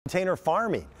container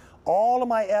farming. All of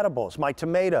my edibles, my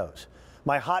tomatoes,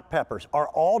 my hot peppers are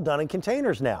all done in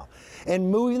containers now. And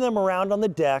moving them around on the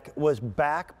deck was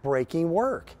back-breaking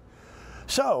work.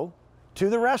 So, to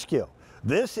the rescue.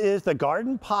 This is the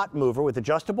garden pot mover with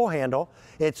adjustable handle.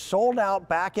 It's sold out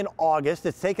back in August.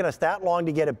 It's taken us that long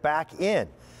to get it back in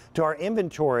to our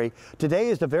inventory. Today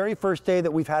is the very first day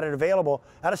that we've had it available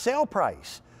at a sale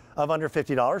price of under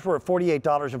 $50. We're at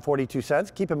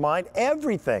 $48.42. Keep in mind,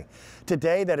 everything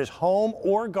today that is home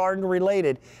or garden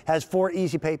related has 4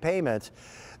 easy pay payments.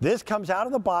 This comes out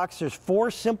of the box. There's 4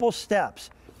 simple steps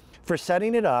for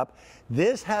setting it up.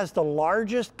 This has the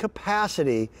largest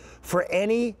capacity for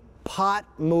any pot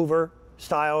mover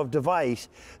style of device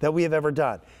that we have ever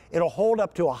done. It'll hold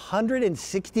up to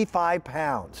 165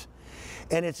 pounds.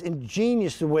 And it's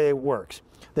ingenious the way it works.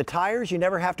 The tires, you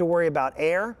never have to worry about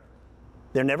air.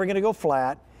 They're never going to go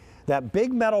flat. That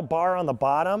big metal bar on the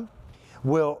bottom,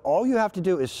 all you have to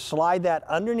do is slide that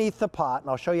underneath the pot, and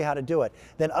I'll show you how to do it.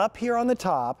 Then up here on the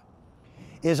top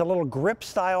is a little grip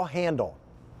style handle.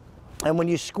 And when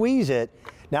you squeeze it,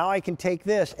 now I can take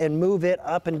this and move it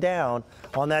up and down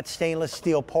on that stainless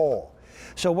steel pole.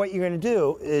 So what you're going to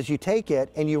do is you take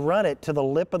it and you run it to the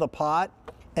lip of the pot,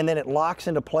 and then it locks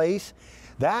into place.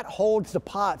 That holds the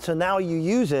pot, so now you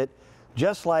use it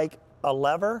just like a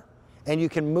lever, and you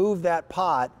can move that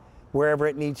pot wherever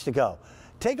it needs to go.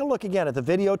 Take a look again at the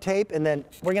videotape, and then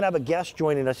we're going to have a guest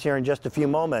joining us here in just a few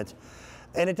moments.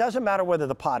 And it doesn't matter whether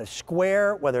the pot is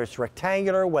square, whether it's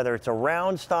rectangular, whether it's a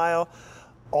round style.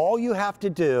 All you have to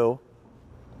do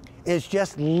is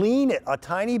just lean it a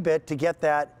tiny bit to get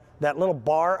that little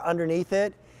bar underneath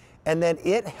it, and then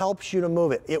it helps you to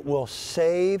move it. It will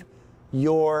save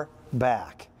your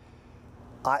back.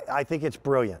 I think it's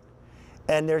brilliant.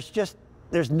 And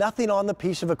there's nothing on the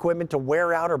piece of equipment to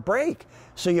wear out or break.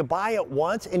 So you buy it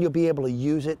once and you'll be able to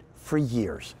use it for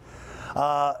years.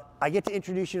 I get to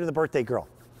introduce you to the birthday girl.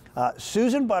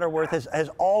 Susan Butterworth has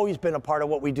always been a part of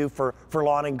what we do for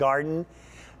Lawn and Garden.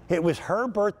 It was her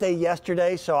birthday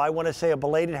yesterday, so I want to say a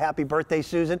belated happy birthday,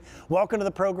 Susan. Welcome to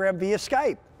the program via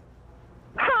Skype.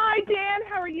 Hi, Dan.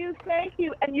 How are you? Thank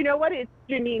you. And you know what? It's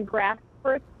Janine Graff's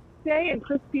birthday and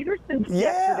Chris Peterson's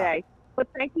yesterday. But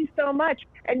thank you so much.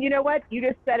 And you know what? You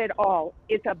just said it all.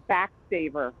 It's a back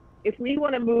saver. If we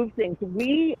want to move things,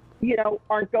 we,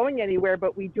 aren't going anywhere,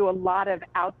 but we do a lot of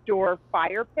outdoor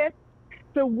fire pits.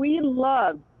 So we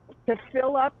love to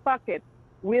fill up buckets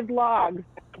with logs.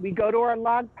 We go to our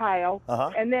log pile,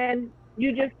 and then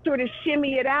you just sort of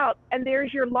shimmy it out, and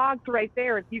there's your logs right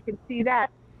there, if you can see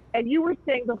that. And you were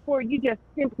saying before, you just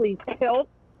simply tilt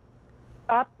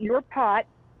up your pot,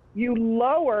 you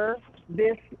lower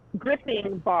this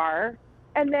gripping bar,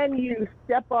 and then you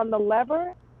step on the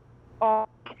lever, off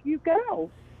you go.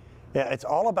 Yeah, it's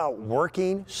all about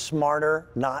working smarter,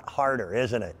 not harder,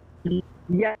 isn't it?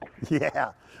 Yes.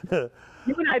 Yeah. You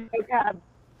and I both have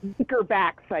weaker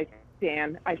backs,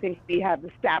 Dan. I think we have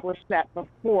established that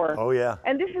before. Oh, yeah.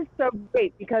 And this is so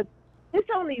great because this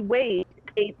only weighs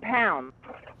 8 pounds.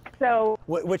 So,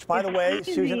 which, by the way,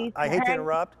 Susan, I hate to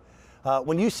interrupt.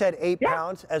 When you said 8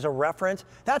 pounds as a reference,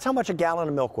 that's how much a gallon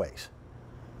of milk weighs.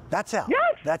 That's out.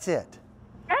 Yes. That's it.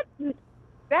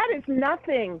 That is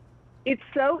nothing. It's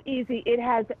so easy. It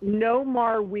has no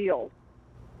mar wheels.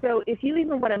 So if you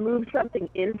even want to move something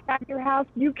inside your house,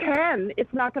 you can.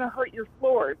 It's not going to hurt your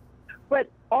floors. But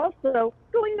also,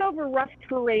 going over rough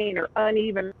terrain or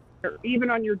uneven, or even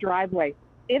on your driveway,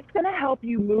 it's going to help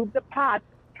you move the pots.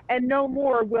 And no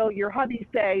more will your hubby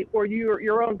say, or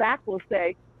your own back will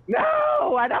say,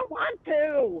 no, I don't want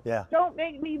to. Yeah. Don't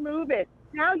make me move it.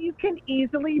 Now you can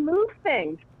easily move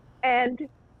things. And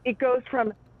it goes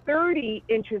from 30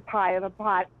 inches high of a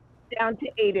pot down to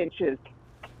 8 inches.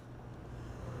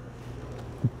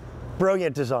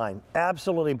 Brilliant design.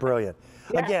 Absolutely brilliant.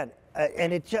 Yeah. Again,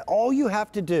 and all you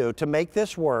have to do to make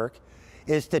this work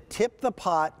is to tip the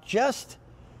pot just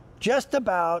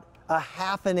about a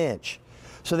 ½ an inch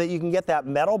so that you can get that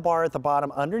metal bar at the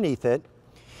bottom underneath it.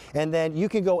 And then you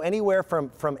can go anywhere from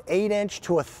 8-inch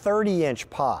to a 30-inch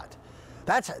pot.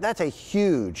 That's a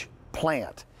huge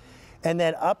plant. And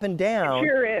then up and down, it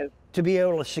sure is, to be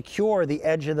able to secure the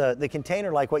edge of the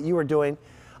container like what you were doing.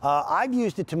 I've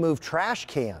used it to move trash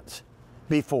cans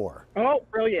before. Oh,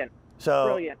 brilliant. So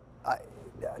brilliant.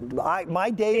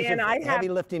 My days of heavy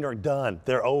lifting are done.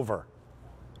 They're over.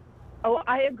 Oh,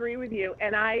 I agree with you.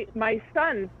 And my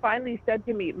son finally said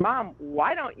to me, Mom,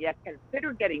 why don't you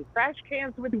consider getting trash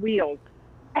cans with wheels?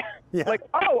 Yeah. Like,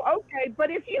 oh, okay. But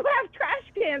if you have trash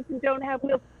cans and don't have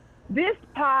wheels, this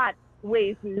pot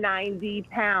weighs 90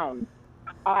 pounds.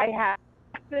 I have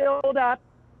filled up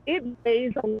it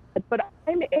weighs a lot, but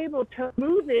I'm able to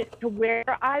move it to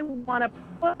where I want to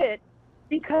put it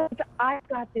because I've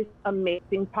got this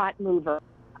amazing pot mover.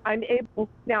 I'm able,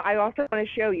 now I also want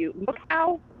to show you, look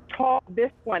how tall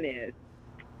this one is.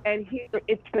 And here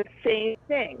it's the same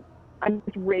thing. I'm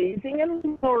just raising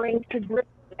and lowering to grip.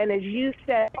 And as you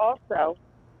said also,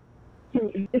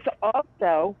 this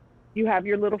also, you have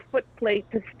your little foot plate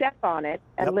to step on it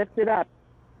and lift it up.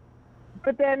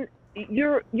 But then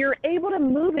you're able to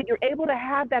move it. You're able to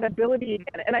have that ability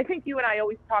again. And I think you and I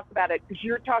always talk about it because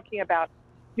you're talking about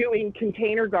doing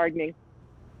container gardening.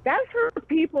 That's for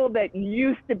people that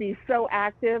used to be so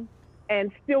active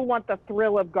and still want the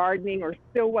thrill of gardening or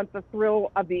still want the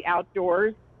thrill of the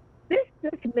outdoors. This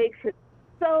just makes it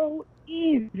so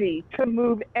easy to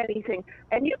move anything.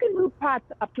 And you can move pots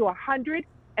up to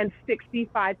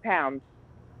 165 pounds.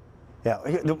 Yeah,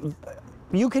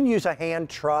 you can use a hand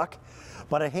truck,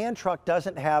 but a hand truck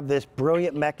doesn't have this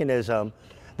brilliant mechanism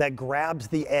that grabs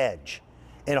the edge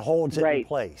and holds it in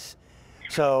place.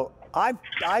 So I've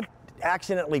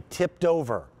accidentally tipped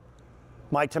over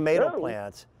my tomato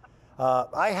plants.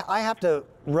 I have to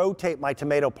rotate my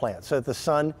tomato plants so that the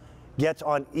sun gets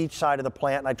on each side of the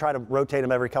plant, and I try to rotate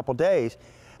them every couple days.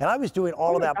 And I was doing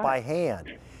all of that by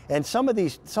hand. And some of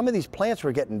these plants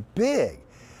were getting big.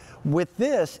 With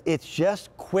this, it's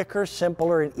just quicker,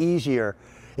 simpler, and easier.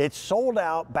 It's sold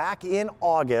out back in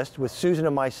August with Susan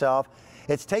and myself.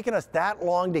 It's taken us that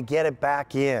long to get it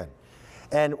back in.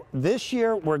 And this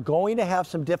year, we're going to have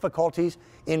some difficulties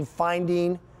in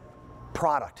finding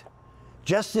product,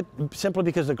 just simply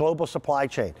because of the global supply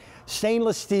chain.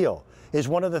 Stainless steel is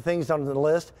one of the things on the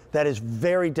list that is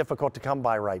very difficult to come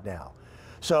by right now.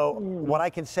 So what I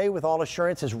can say with all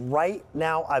assurance is right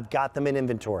now I've got them in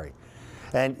inventory.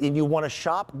 And you want to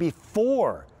shop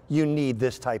before you need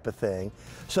this type of thing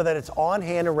so that it's on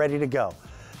hand and ready to go.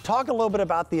 Talk a little bit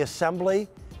about the assembly,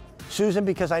 Susan,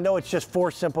 because I know it's just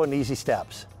 4 simple and easy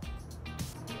steps.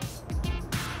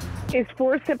 It's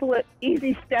 4 simple,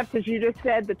 easy steps. As you just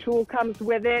said, the tool comes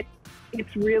with it.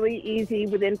 It's really easy.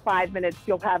 Within 5 minutes,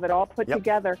 you'll have it all put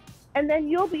together. And then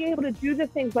you'll be able to do the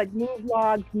things like move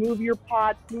logs, move your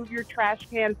pots, move your trash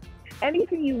cans,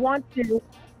 anything you want to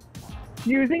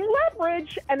using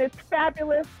leverage, and it's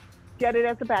fabulous. Get it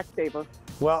as a backsaver.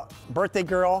 Well, birthday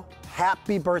girl,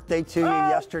 happy birthday to you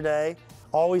yesterday.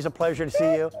 Always a pleasure to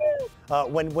see you.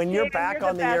 When you're back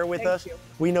on the air with us,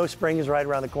 we know spring is right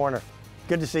around the corner.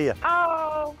 Good to see you.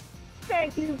 Oh,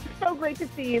 thank you. So great to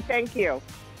see you. Thank you.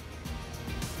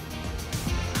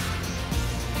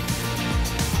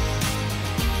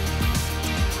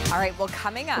 All right, well,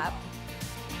 coming up,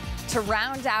 to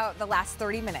round out the last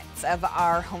 30 minutes of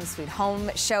our Home Sweet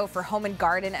Home show for Home and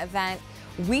Garden event,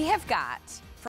 we have got